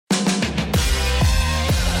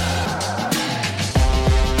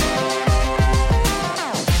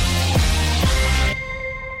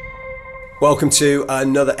Welcome to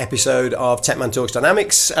another episode of Techman Talks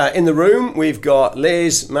Dynamics. In the room, we've got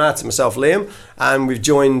Liz, Matt, and myself, Liam, and we've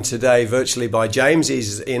joined today virtually by James.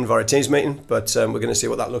 He's in via a Teams meeting, but we're going to see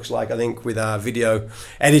what that looks like, I think, with our video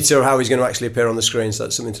editor, how he's going to actually appear on the screen. So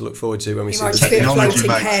that's something to look forward to when we see the technology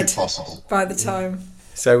makes it possible by the time.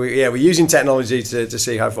 So we're using technology to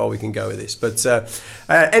see how far we can go with this. But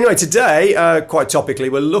anyway, today, quite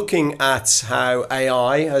topically, we're looking at how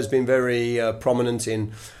AI has been very prominent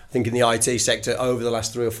in the IT sector over the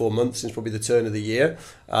last 3 or 4 months, since probably the turn of the year.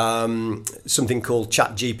 Something called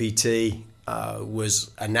ChatGPT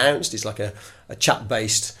was announced. It's like a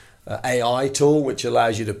chat-based AI tool which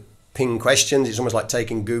allows you to ping questions. It's almost like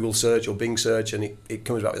taking Google search or Bing search, and it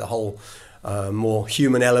comes back with a whole more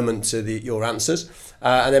human element to your answers.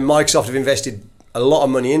 And then Microsoft have invested a lot of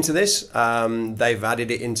money into this. They've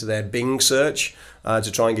added it into their Bing search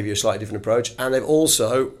to try and give you a slightly different approach. And they've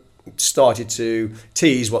also started to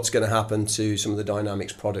tease what's going to happen to some of the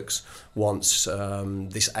Dynamics products once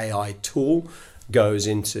this AI tool goes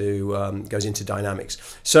into Dynamics.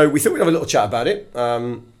 So we thought we'd have a little chat about it.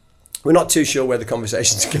 We're not too sure where the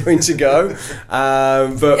conversation's going to go.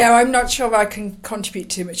 But yeah, I'm not sure I can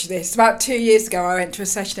contribute too much to this. About 2 years ago, I went to a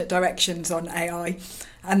session at Directions on AI,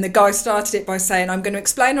 and the guy started it by saying, I'm going to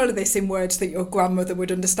explain all of this in words that your grandmother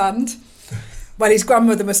would understand. Well, his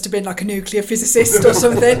grandmother must have been like a nuclear physicist or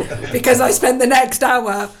something, because I spent the next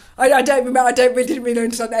hour. I didn't really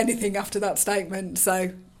understand anything after that statement.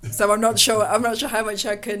 So I'm not sure how much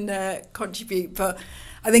I can contribute. But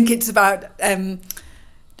I think it's about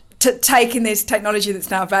taking this technology that's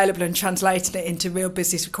now available and translating it into real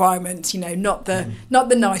business requirements. You know, not the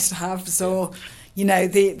nice to haves or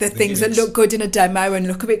the things that look good in a demo and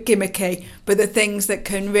look a bit gimmicky, but the things that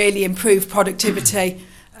can really improve productivity.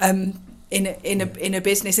 In a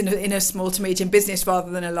business, in a small to medium business, rather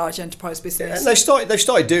than a large enterprise business. Yeah, and they've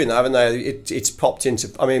started doing that, haven't they? It's popped into.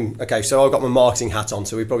 I mean, okay, so I've got my marketing hat on,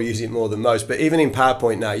 so we probably use it more than most. But even in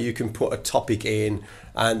PowerPoint now, you can put a topic in,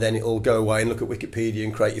 and then it'll go away and look at Wikipedia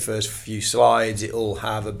and create your first few slides. It'll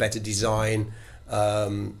have a better design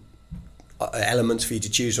elements for you to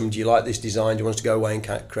choose from. Do you like this design? Do you want us to go away and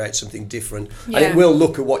create something different? Yeah. And it will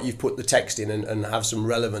look at what you've put the text in and have some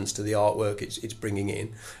relevance to the artwork it's bringing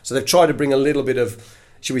in. So they've tried to bring a little bit of,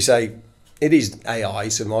 should we say, it is AI,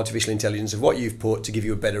 some artificial intelligence of what you've put to give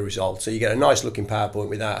you a better result. So you get a nice looking PowerPoint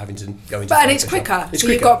without having to go into. But and it's quicker.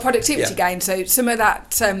 You've got productivity gain. So some of that,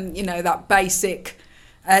 that basic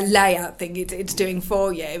layout thing, it's doing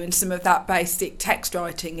for you, and some of that basic text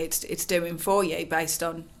writing, it's doing for you based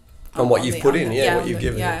on what you've put in, what you've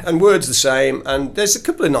given it. And Word's the same, and there's a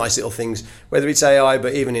couple of nice little things, whether it's AI,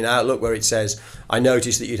 but even in Outlook, where it says, I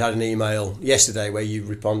noticed that you'd had an email yesterday where you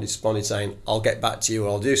responded saying, I'll get back to you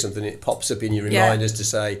or I'll do something. It pops up in your reminders to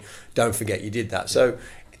say, don't forget you did that. So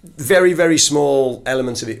very, very small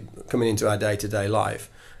elements of it coming into our day-to-day life.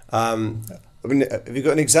 Have you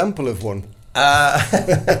got an example of one? He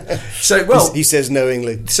says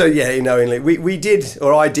knowingly. So knowingly.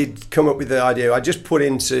 I did come up with the idea. I just put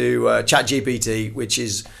into ChatGPT, which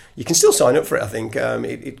is, you can still sign up for it, I think.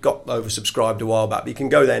 It got oversubscribed a while back, but you can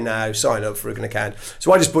go there now, sign up for an account.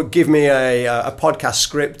 So I just put, give me a podcast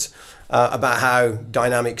script about how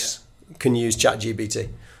Dynamics can use ChatGPT.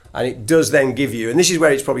 And it does then give you, and this is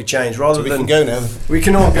where it's probably changed, rather than... We can go now. We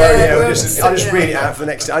can all go, I'll just read it out for the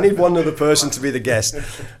next time. I need one other person to be the guest.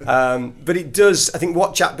 But it does, I think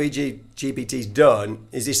what ChatGPT's done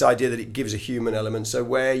is this idea that it gives a human element. So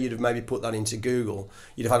where you'd have maybe put that into Google,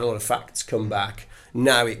 you'd have had a lot of facts come back.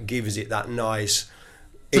 Now it gives it that nice...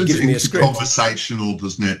 It gives me a script. Conversational,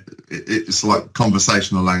 doesn't it? It's like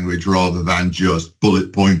conversational language rather than just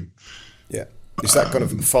bullet point. Yeah, it's that kind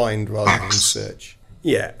of find rather than search.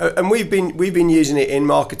 Yeah, and we've been using it in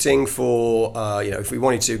marketing for if we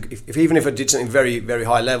wanted to, even if I did something very, very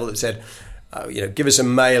high level that said, give us a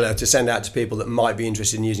mailer to send out to people that might be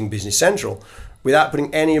interested in using Business Central, without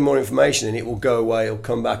putting any more information in, it will go away. It'll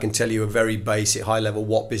come back and tell you a very basic, high level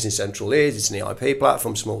what Business Central is. It's an ERP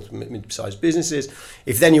platform, small to mid-sized businesses.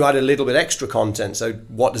 If then you add a little bit extra content, so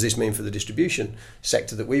what does this mean for the distribution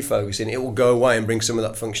sector that we focus in? It will go away and bring some of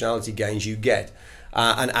that functionality gains you get.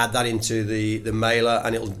 And add that into the mailer,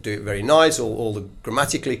 and it'll do it very nice, all the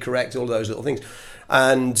grammatically correct, all those little things.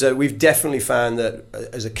 And we've definitely found that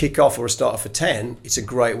as a kick-off or a starter for 10, it's a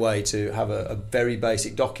great way to have a very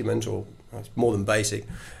basic document, or more than basic,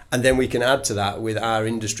 and then we can add to that with our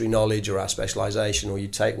industry knowledge or our specialisation, or you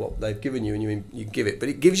take what they've given you and you give it. But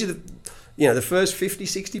it gives you the first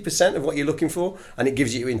 50-60% of what you're looking for, and it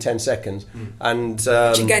gives you in 10 seconds. And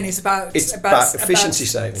which again is about efficiency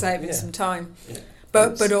saving some time.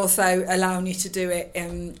 But also allowing you to do it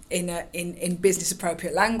in business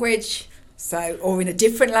appropriate language, So, or in a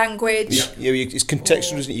different language. It's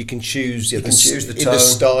contextual, isn't it? You can choose. You can choose the tone, the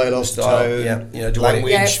style of tone,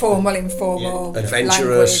 language. Yeah, formal, informal,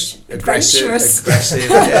 adventurous, language. aggressive.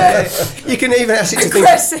 Yeah. You can even ask it to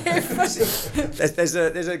aggressive.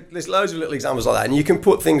 There's loads of little examples like that, and you can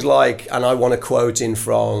put things like, and I want a quote in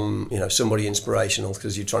from somebody inspirational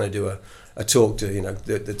because you're trying to do a talk to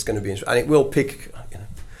that's going to be, and it will pick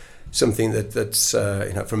something that's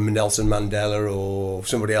from Nelson Mandela or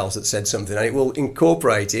somebody else that said something, and it will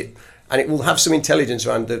incorporate it, and it will have some intelligence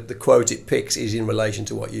around the quote it picks is in relation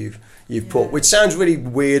to what you've put, which sounds really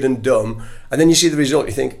weird and dumb, and then you see the result,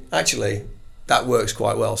 you think actually that works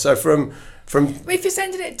quite well. So from if you're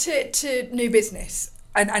sending it to new business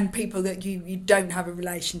and people that you don't have a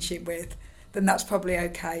relationship with, then that's probably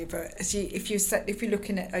okay. But if you're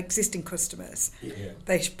looking at existing customers,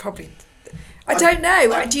 they should probably. I don't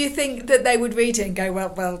know. Do you think that they would read it and go,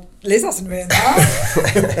 well, Liz hasn't written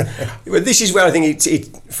that? Well, this is where I think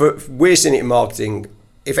we're seeing it in marketing.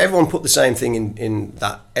 If everyone put the same thing in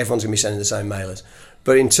that, everyone's going to be sending the same mailers.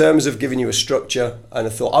 But in terms of giving you a structure and a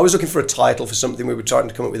thought, I was looking for a title for something. We were trying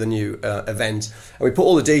to come up with a new event, and we put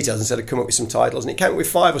all the details and said to come up with some titles, and it came up with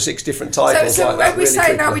 5 or 6 different titles. So like that, are we really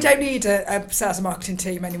saying now quickly. we don't need a sales and marketing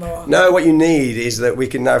team anymore? No, what you need is that we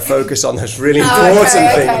can now focus on those really important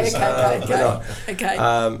things. Okay.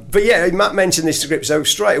 But yeah, Matt mentioned this script, so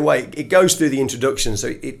straight away it goes through the introduction, so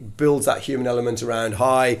it builds that human element around,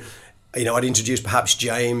 hi, I'd introduce perhaps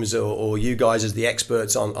James or you guys as the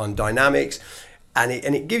experts on dynamics. And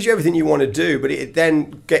it gives you everything you want to do, but it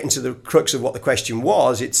then getting to the crux of what the question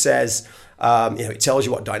was, it says, it tells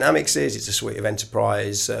you what Dynamics is. It's a suite of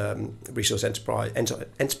enterprise resource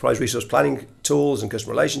planning tools and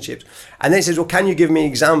customer relationships. And then it says, well, can you give me an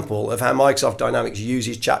example of how Microsoft Dynamics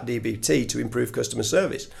uses ChatGPT to improve customer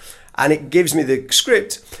service? And it gives me the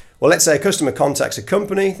script. Well, let's say a customer contacts a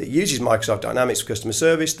company that uses Microsoft Dynamics for customer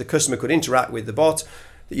service. The customer could interact with the bot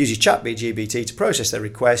that uses ChatGPT to process their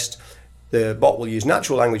request. The bot will use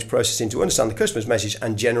natural language processing to understand the customer's message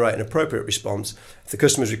and generate an appropriate response. If the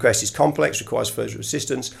customer's request is complex, requires further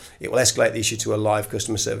assistance, it will escalate the issue to a live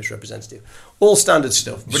customer service representative. All standard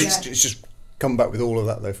stuff. But it's just come back with all of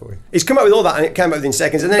that, though, for you. It's come up with all that, and it came up within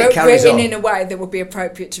seconds, and then it carries written on. in a way that would be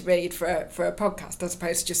appropriate to read for a podcast, as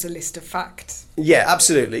opposed to just a list of facts. Yeah,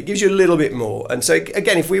 absolutely. It gives you a little bit more. And so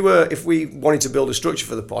again, if we wanted to build a structure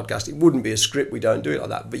for the podcast, it wouldn't be a script. We don't do it like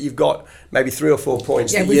that. But you've got maybe 3 or 4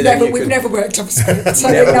 points. Yeah, we've never worked off a script, so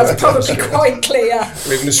I think that's probably quite clear.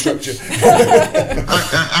 Even a structure.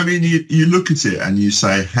 I mean, you look at it and you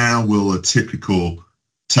say, how will a typical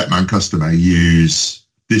Techman customer use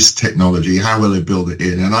this technology? How will they build it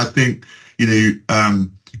in? And I think,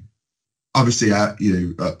 obviously, a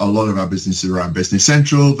lot of our business is around Business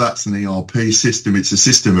Central. That's an ERP system. It's a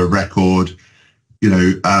system of record.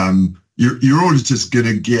 Your auditor's going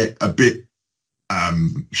to get a bit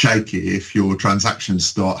shaky if your transactions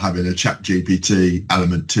start having a ChatGPT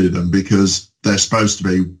element to them, because they're supposed to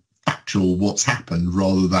be factual what's happened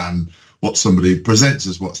rather than what somebody presents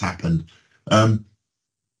as what's happened.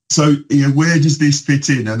 So, where does this fit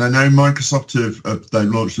in? And I know Microsoft they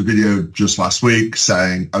launched a video just last week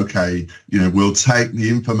saying, okay, we'll take the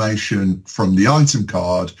information from the item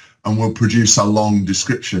card and we'll produce a long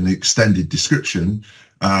description, extended description,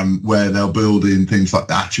 where they'll build in things like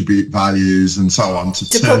the attribute values and so on to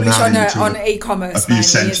turn publish that on e-commerce, a few mainly,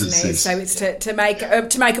 sentences. isn't it? So it's to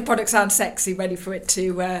make a product sound sexy, ready for it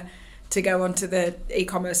to go onto the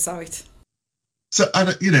e-commerce site. So, I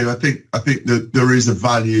think that there is a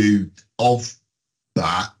value of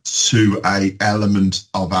that to a element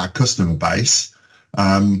of our customer base.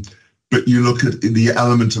 But you look at the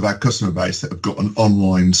element of our customer base that have got an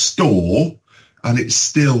online store, and it's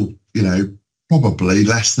still, probably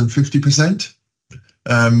less than 50%.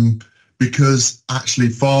 Because actually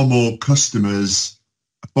far more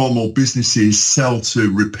businesses sell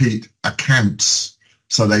to repeat accounts.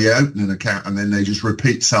 So they open an account and then they just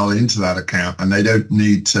repeat sell into that account, and they don't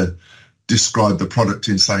need to describe the product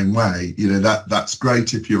in the same way. That's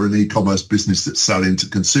great if you're an e-commerce business that's selling to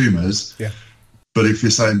consumers. Yeah. But if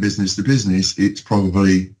you're selling business to business, it's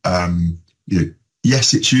probably,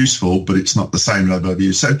 yes, it's useful, but it's not the same level of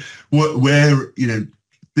use. So we're,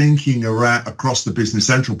 thinking around across the Business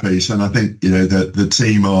Central piece, and I think, the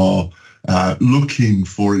team are looking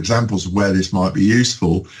for examples of where this might be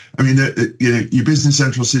useful. I mean, your Business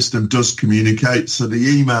Central system does communicate, so the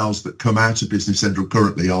emails that come out of Business Central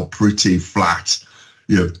currently are pretty flat.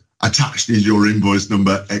 Attached is your invoice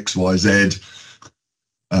number XYZ.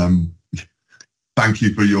 Thank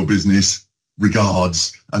you for your business.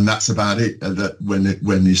 Regards, and that's about it. That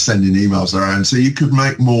when you're sending emails around, so you could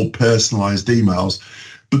make more personalised emails.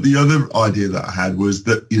 But the other idea that I had was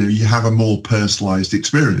that, you have a more personalized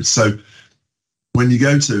experience. So when you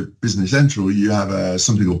go to Business Central, you have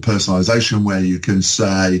something called personalization, where you can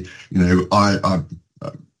say, I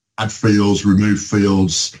add fields, remove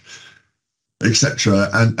fields, etc.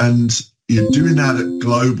 And you're doing that at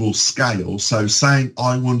global scale. So saying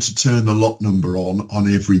I want to turn the lot number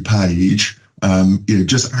on every page,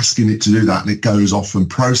 just asking it to do that, and it goes off and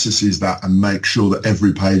processes that and makes sure that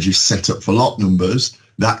every page is set up for lot numbers.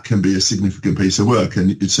 That can be a significant piece of work.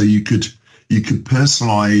 And so you could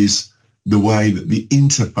personalize the way that the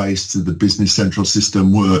interface to the Business Central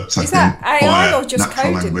system works. Is that AI or just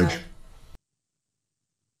coding though?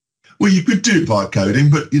 Well, you could do it via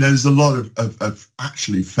coding, but there's a lot of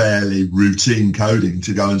actually fairly routine coding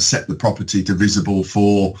to go and set the property to visible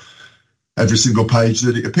for every single page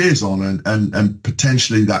that it appears on, and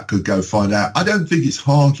potentially that could go find out. I don't think it's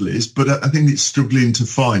hard, Liz, but I think it's struggling to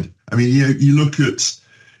find. I mean, you look at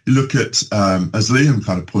as Liam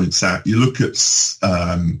kind of points out, you look at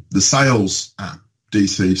the sales app,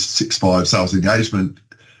 DC65 sales engagement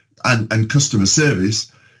and customer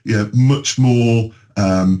service, much more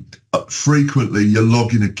frequently you're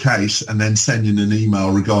logging a case and then sending an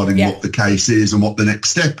email regarding what the case is and what the next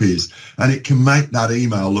step is. And it can make that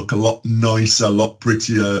email look a lot nicer, a lot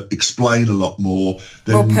prettier, explain a lot more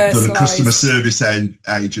than a customer service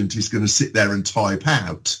agent is going to sit there and type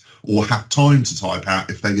out, or have time to type out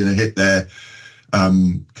if they're going to hit their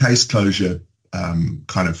case closure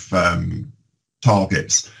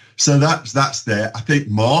targets. So that's there. I think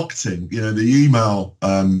marketing, the email,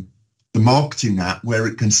 the marketing app, where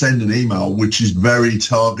it can send an email which is very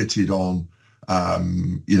targeted on,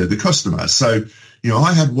 the customer. So,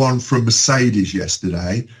 I had one from Mercedes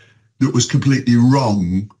yesterday that was completely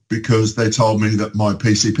wrong, because they told me that my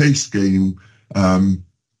PCP scheme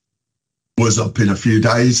was up in a few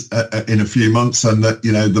days, in a few months, and that,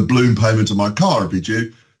 the balloon payment of my car would be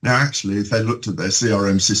due. Now, actually, if they looked at their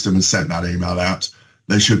CRM system and sent that email out,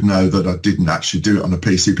 they should know that I didn't actually do it on a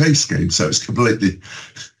PCP scheme. So it's completely...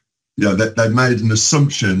 they've made an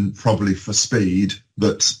assumption, probably for speed,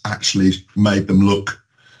 that actually made them look,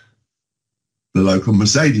 the local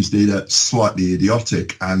Mercedes dealer, slightly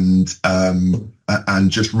idiotic and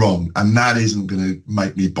just wrong. And that isn't going to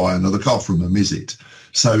make me buy another car from them, is it?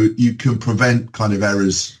 So you can prevent kind of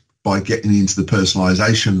errors by getting into the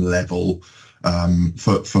personalization level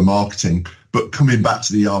for marketing. But coming back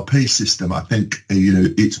to the ERP system, I think,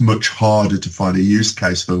 it's much harder to find a use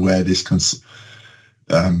case for where this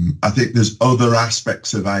I think there's other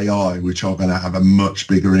aspects of AI which are going to have a much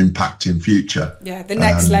bigger impact in future. Yeah, the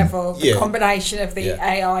next level, the combination of the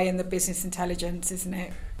AI and the business intelligence, isn't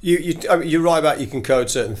it? You're right about you can code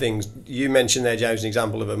certain things. You mentioned there, James, an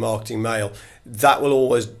example of a marketing mail. That will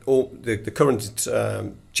always, the current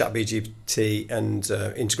ChatGPT and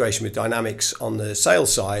integration with Dynamics on the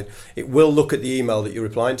sales side, it will look at the email that you're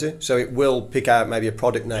replying to. So it will pick out maybe a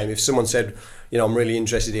product name. If someone said, I'm really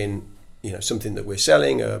interested in something that we're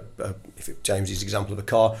selling, if James's example of a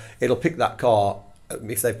car, it'll pick that car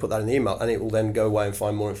if they've put that in the email, and it will then go away and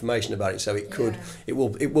find more information about it. So it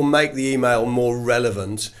will make the email more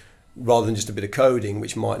relevant rather than just a bit of coding,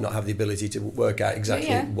 which might not have the ability to work out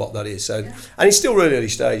exactly what that is. So, and it's still really early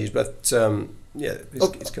stages, but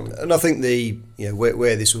it's coming. And I think the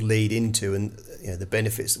where this will lead into, and the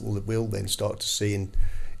benefits that we'll then start to see in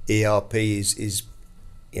ERP is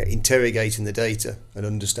interrogating the data and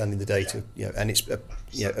understanding the data, and it's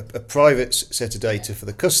a private set of data for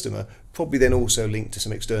the customer, probably then also linked to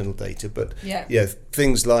some external data. But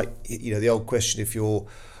things like the old question, if you're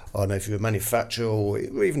a manufacturer or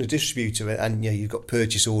even a distributor, and you've got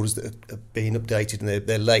purchase orders that are being updated and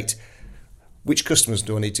they're late, which customers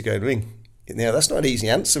do I need to go and ring? Now that's not an easy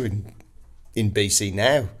answer in BC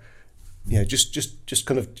now. Just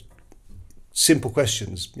kind of simple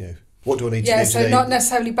questions. What do I need to do? Yeah, so not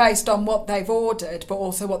necessarily based on what they've ordered, but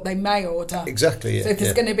also what they may order. Exactly. Yeah, so if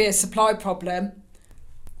there's going to be a supply problem,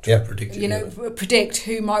 predict predict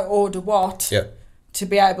who might order what. Yeah. To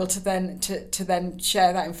be able to then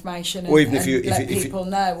share that information, and, or even let people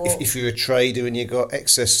know. Or, if you're a trader and you've got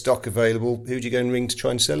excess stock available, who do you go and ring to try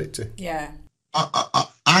and sell it to? Yeah. I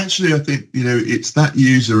think it's that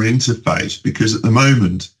user interface, because at the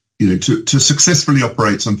moment, to successfully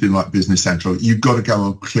operate something like Business Central, you've got to go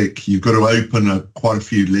and click, you've got to open quite a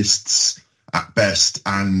few lists at best,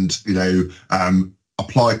 and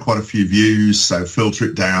apply quite a few views, so filter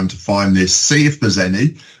it down to find this, see if there's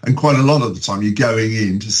any, and quite a lot of the time you're going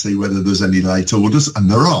in to see whether there's any late orders, and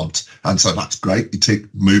there aren't, and so that's great. You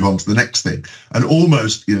move on to the next thing, and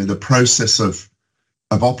almost the process of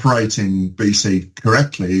of operating BC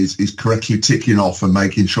correctly is correctly ticking off and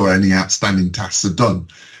making sure any outstanding tasks are done.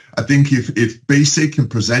 I think if BC can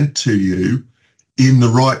present to you in the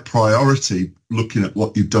right priority, looking at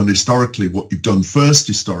what you've done historically, what you've done first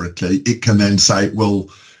historically, it can then say, well,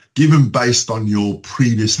 given based on your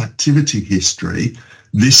previous activity history,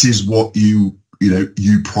 this is what you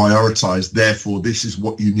prioritize. Therefore, this is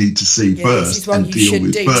what you need to see first and deal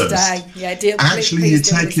with first. Actually, you're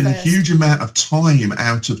taking a huge amount of time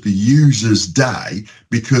out of the user's day,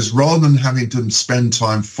 because rather than having to spend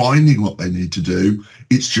time finding what they need to do,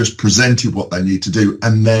 it's just presented what they need to do,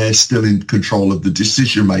 and they're still in control of the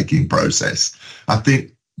decision-making process. I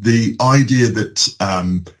think the idea that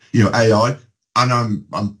AI, and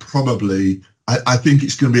I think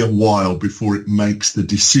it's going to be a while before it makes the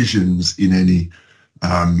decisions in any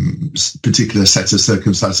particular set of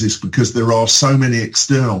circumstances, because there are so many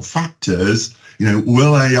external factors.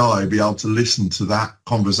 Will AI be able to listen to that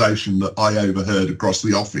conversation that I overheard across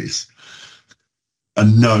the office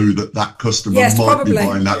and know that customer might be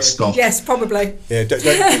buying that stock? Yes, probably. Yeah, don't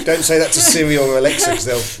say that to Siri or Alexa,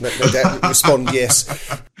 because they'll no doubt respond yes.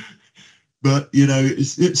 But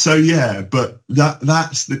but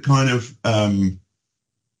that's the kind of and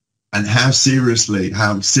how seriously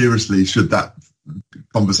should that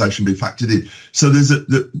conversation be factored in? So there's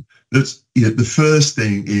the first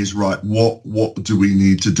thing is, right, what do we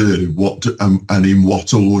need to do, and in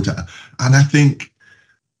what order? And I think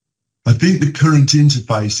the current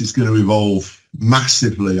interface is going to evolve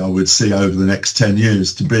massively, I would see, over the next 10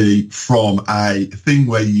 years, to be from a thing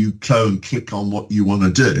where you click on what you want to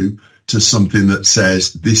do to something that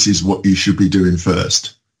says this is what you should be doing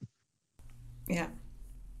first. Yeah.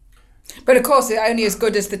 But of course, it's only as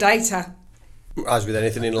good as the data. As with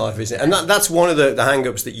anything in life, isn't it? And that's one of the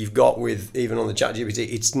hang-ups that you've got with even on the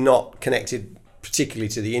ChatGPT. It's not connected particularly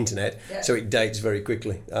to the internet, so it dates very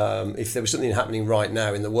quickly. If there was something happening right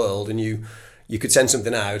now in the world, and you could send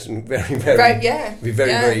something out and very but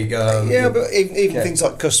even things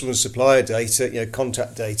like customer and supplier data,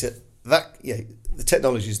 contact data, that the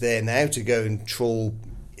technology is there now to go and trawl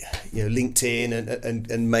LinkedIn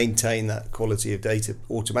and maintain that quality of data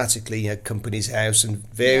automatically, Company's House and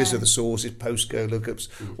various other sources, postcode lookups,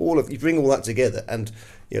 you bring all that together, and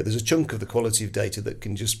there's a chunk of the quality of data that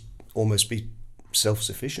can just almost be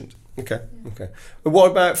self-sufficient. Okay. But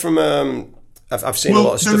what about from I've seen a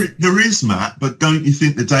lot of stuff. There is, Matt, but don't you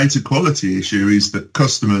think the data quality issue is that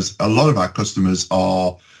a lot of our customers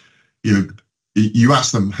are, you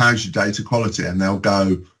ask them, how's your data quality, and they'll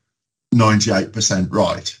go 98%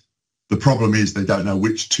 right. The problem is they don't know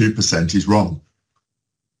which 2% is wrong.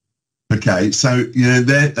 Okay, so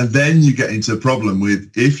then you get into a problem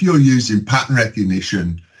with, if you're using pattern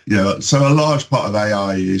recognition, so a large part of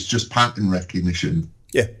AI is just pattern recognition.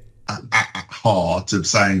 Yeah. At heart of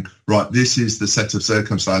saying, right, this is the set of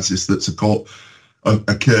circumstances that's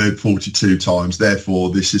occurred 42 times, therefore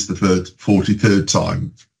this is the 43rd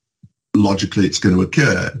time. Logically, it's going to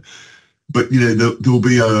occur. But, there'll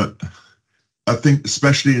be I think,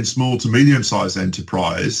 especially in small to medium-sized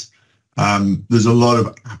enterprise, there's a lot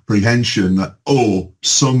of apprehension that,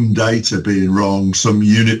 some data being wrong, some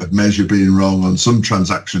unit of measure being wrong on some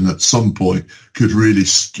transaction at some point could really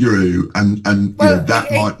skew, and that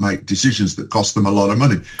might make decisions that cost them a lot of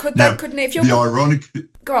money. Couldn't it?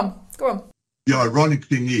 Go on. The ironic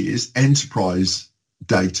thing is, enterprise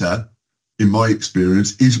data, in my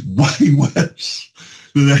experience, is way worse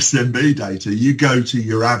than SMB data. You go to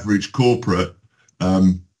your average corporate,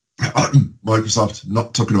 Microsoft,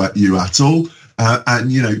 not talking about you at all,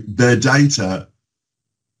 and their data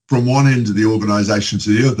from one end of the organization to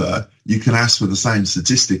the other, you can ask for the same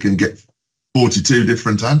statistic and get 42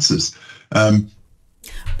 different answers.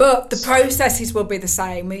 But the processes will be the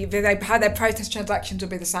same. How they process transactions will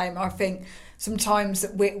be the same. I think sometimes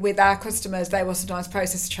with our customers, they will sometimes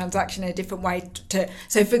process a transaction in a different way.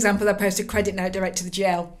 So, for example, they post a credit note direct to the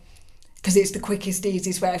GL because it's the quickest,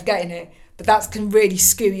 easiest way of getting it. But that can really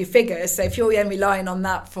skew your figures. So if you're relying on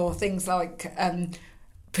that for things like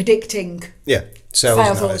predicting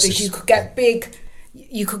sales orders, you could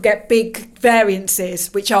get big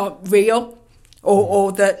variances which aren't real,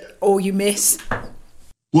 or you miss.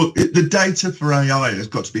 Well, the data for AI has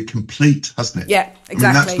got to be complete, hasn't it? Yeah,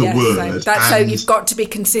 exactly. I mean, that's the word. So you've got to be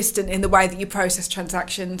consistent in the way that you process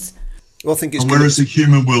transactions. Well, I think it's whereas a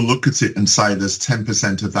human will look at it and say there's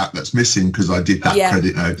 10% of that's missing because I did that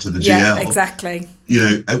credit note to the GL. Yeah, exactly.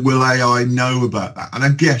 Will AI know about that? And I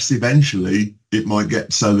guess eventually it might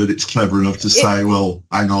get so that it's clever enough to say, well,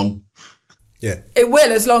 hang on. Yeah. It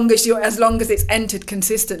will, as long as it's entered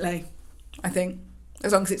consistently. I think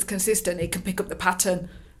as long as it's consistent, it can pick up the pattern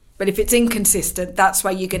But if it's inconsistent, that's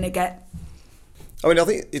where you're going to get. I mean, I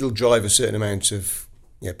think it'll drive a certain amount of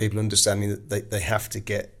people understanding that they have to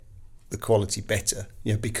get the quality better,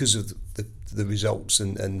 because of the results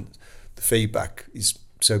and the feedback is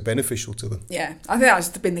so beneficial to them. Yeah, I think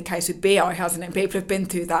that's been the case with BI, hasn't it? People have been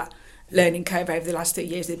through that learning curve over the last 2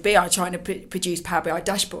 years with BI, trying to produce Power BI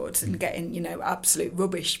dashboards and getting, absolute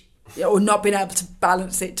rubbish, or not being able to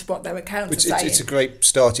balance it to what their accounts are saying. It's a great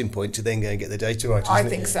starting point to then go and get the data right, isn't I it?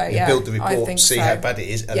 think so, yeah. Build the report, see so. how bad it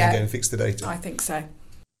is, and then go and fix the data. I think so.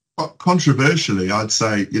 Controversially, I'd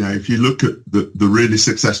say, if you look at the really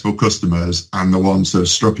successful customers and the ones that are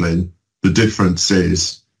struggling, the difference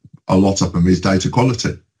is a lot of them is data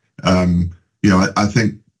quality. I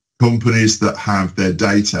think companies that have their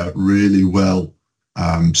data really well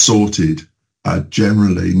sorted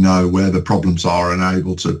generally know where the problems are and are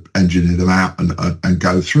able to engineer them out and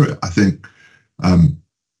go through it. I think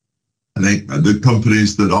the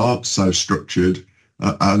companies that aren't so structured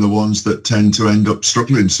are the ones that tend to end up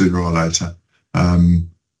struggling sooner or later,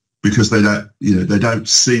 because they don't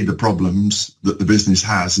see the problems that the business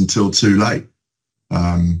has until too late.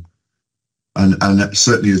 And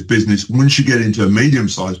certainly as business, once you get into a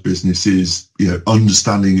medium-sized business,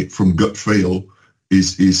 understanding it from gut feel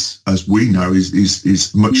is as we know,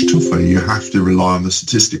 is much tougher. You have to rely on the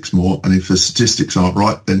statistics more, and if the statistics aren't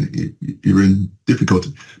right, then you're in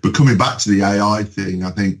difficulty. But coming back to the AI thing,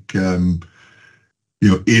 I think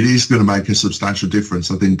it is going to make a substantial difference.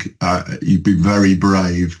 I think you'd be very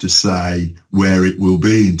brave to say where it will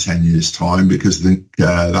be in 10 years' time, because I think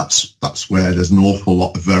that's where there's an awful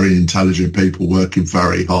lot of very intelligent people working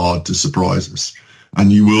very hard to surprise us.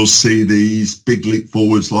 And you will see these big leap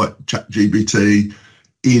forwards like ChatGPT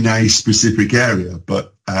in a specific area.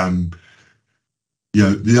 But,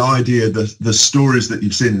 the idea, the stories that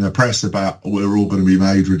you've seen in the press about we're all going to be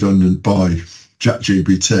made redundant by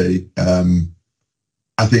ChatGPT,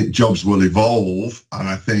 I think jobs will evolve, and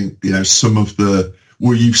I think some of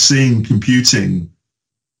you've seen computing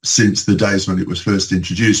since the days when it was first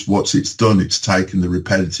introduced. What it's done, it's taken the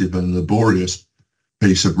repetitive and laborious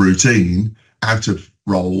piece of routine out of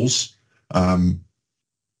roles.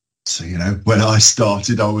 So when I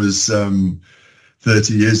started, I was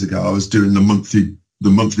 30 years ago. I was doing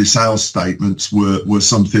the monthly sales statements were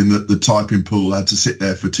something that the typing pool had to sit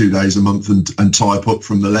there for 2 days a month and type up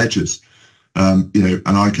from the ledgers. And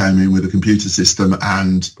I came in with a computer system,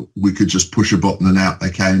 and we could just push a button and out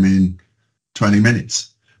they came in 20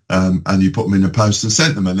 minutes. And you put them in a post and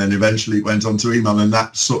sent them, and then eventually it went on to email, and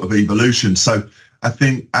that sort of evolution. So I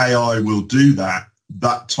think AI will do that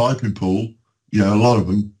typing pool. A lot of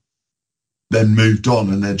them then moved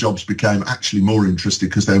on, and their jobs became actually more interesting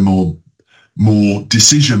because they're more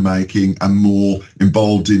decision making and more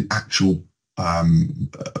involved in actual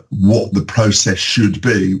what the process should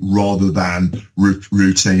be, rather than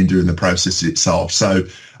routine doing the process itself. So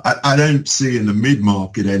I don't see in the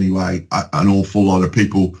mid-market anyway an awful lot of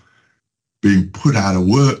people being put out of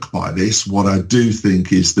work by this. What I do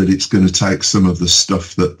think is that it's going to take some of the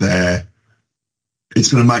stuff it's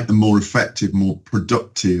going to make them more effective, more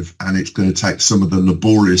productive, and it's going to take some of the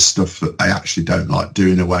laborious stuff that they actually don't like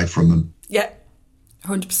doing away from them. Yeah,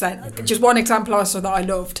 100%. Just one example I saw that I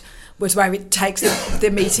loved was where it takes the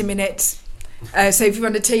meeting minutes. So if you're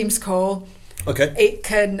on a Teams call, okay, it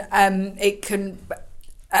can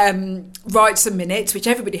write some minutes, which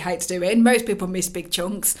everybody hates doing. Most people miss big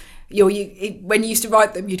chunks. When you used to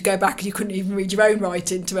write them, you'd go back and you couldn't even read your own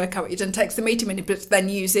writing to work out what you'd done. It takes the meeting minutes, but then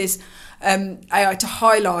uses AI to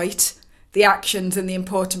highlight the actions and the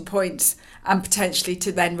important points, and potentially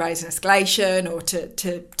to then raise an escalation or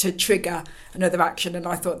to trigger another action. And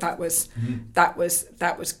I thought that was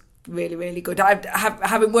really, really good.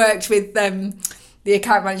 Having worked with the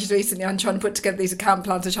account managers recently on trying to put together these account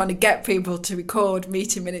plans and trying to get people to record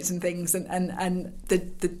meeting minutes and things, and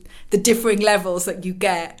the differing levels that you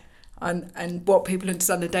get and what people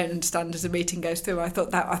understand and don't understand as the meeting goes through. I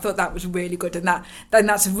thought that was really good, and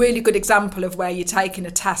that's a really good example of where you're taking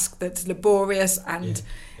a task that's laborious and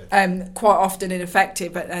quite often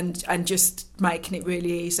ineffective, and just making it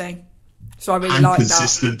really easy. So I really like that. And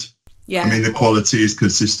consistent. Yeah. I mean, the quality is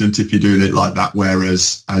consistent if you're doing it like that,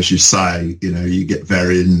 whereas, as you say, you get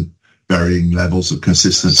varying levels of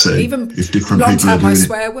consistency. Even if different people are doing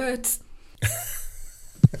swear words.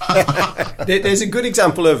 There's a good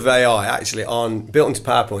example of AI actually built into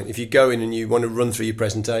PowerPoint. If you go in and you want to run through your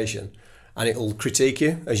presentation, and it'll critique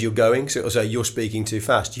you as you're going, so it'll say you're speaking too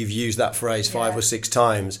fast. You've used that phrase 5 or 6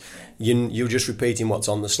 times. You're just repeating what's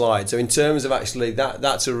on the slide. So in terms of actually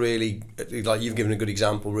that's a really, like you've given a good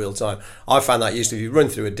example real time. I found that useful. If you run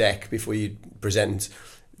through a deck before you present,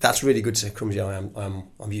 that's really good to say, crumbs, yeah,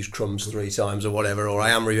 I've used crumbs 3 times or whatever, or I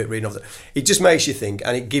am reading off it. It just makes you think,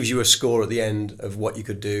 and it gives you a score at the end of what you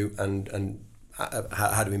could do and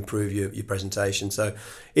how to improve your presentation. So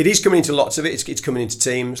it is coming into lots of it. It's coming into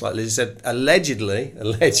Teams, like Liz said. Allegedly,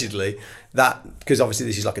 that, because obviously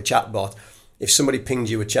this is like a chat bot, if somebody pinged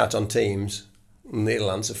you a chat on Teams,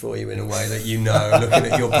 it'll answer for you in a way that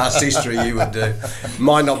looking at your past history, you would do.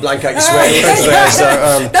 Might not blank out your swear words there.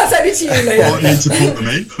 So, that's only to you, Liz. Well, I need to put them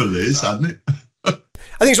in for Liz, hadn't it?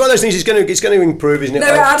 I think it's one of those things. It's going to improve, isn't it? No,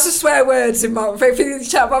 it adds the swear words in my. For the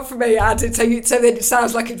chat bot for me, it adds it so then it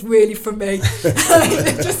sounds like it's really from me.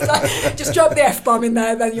 just drop the F-bomb in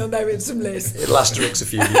there, then you'll know it's from Liz. It'll asterisk a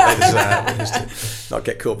few letters out, just to not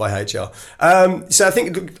get caught by HR. So I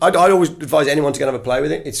think I'd always advise anyone to go and have a play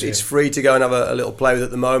with it. It's free to go and have a little play with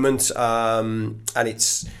at the moment, and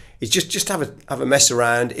it's just have a mess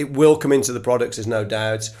around. It will come into the products, there's no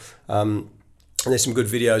doubt. And there's some good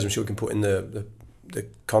videos I'm sure we can put in the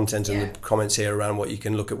content and the comments here around what you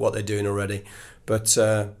can look at what they're doing already. But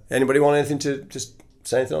anybody want anything to just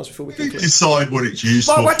say anything else before we conclude? Decide what it's used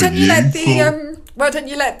for. Why don't you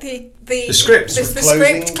let the script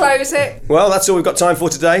close it? Well, that's all we've got time for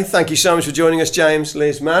today. Thank you so much for joining us, James,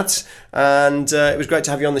 Liz, Matt, and it was great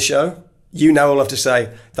to have you on the show. You know all I have to say.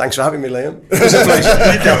 Thanks for having me, Liam. It was a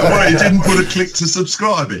pleasure. You didn't put a click to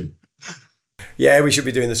subscribe in. Yeah, we should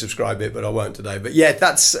be doing the subscribe bit, but I won't today. But yeah,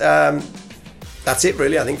 that's it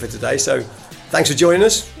really, I think, for today. So thanks for joining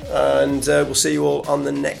us, and we'll see you all on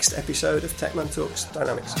the next episode of Techman Talks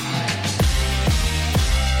Dynamics.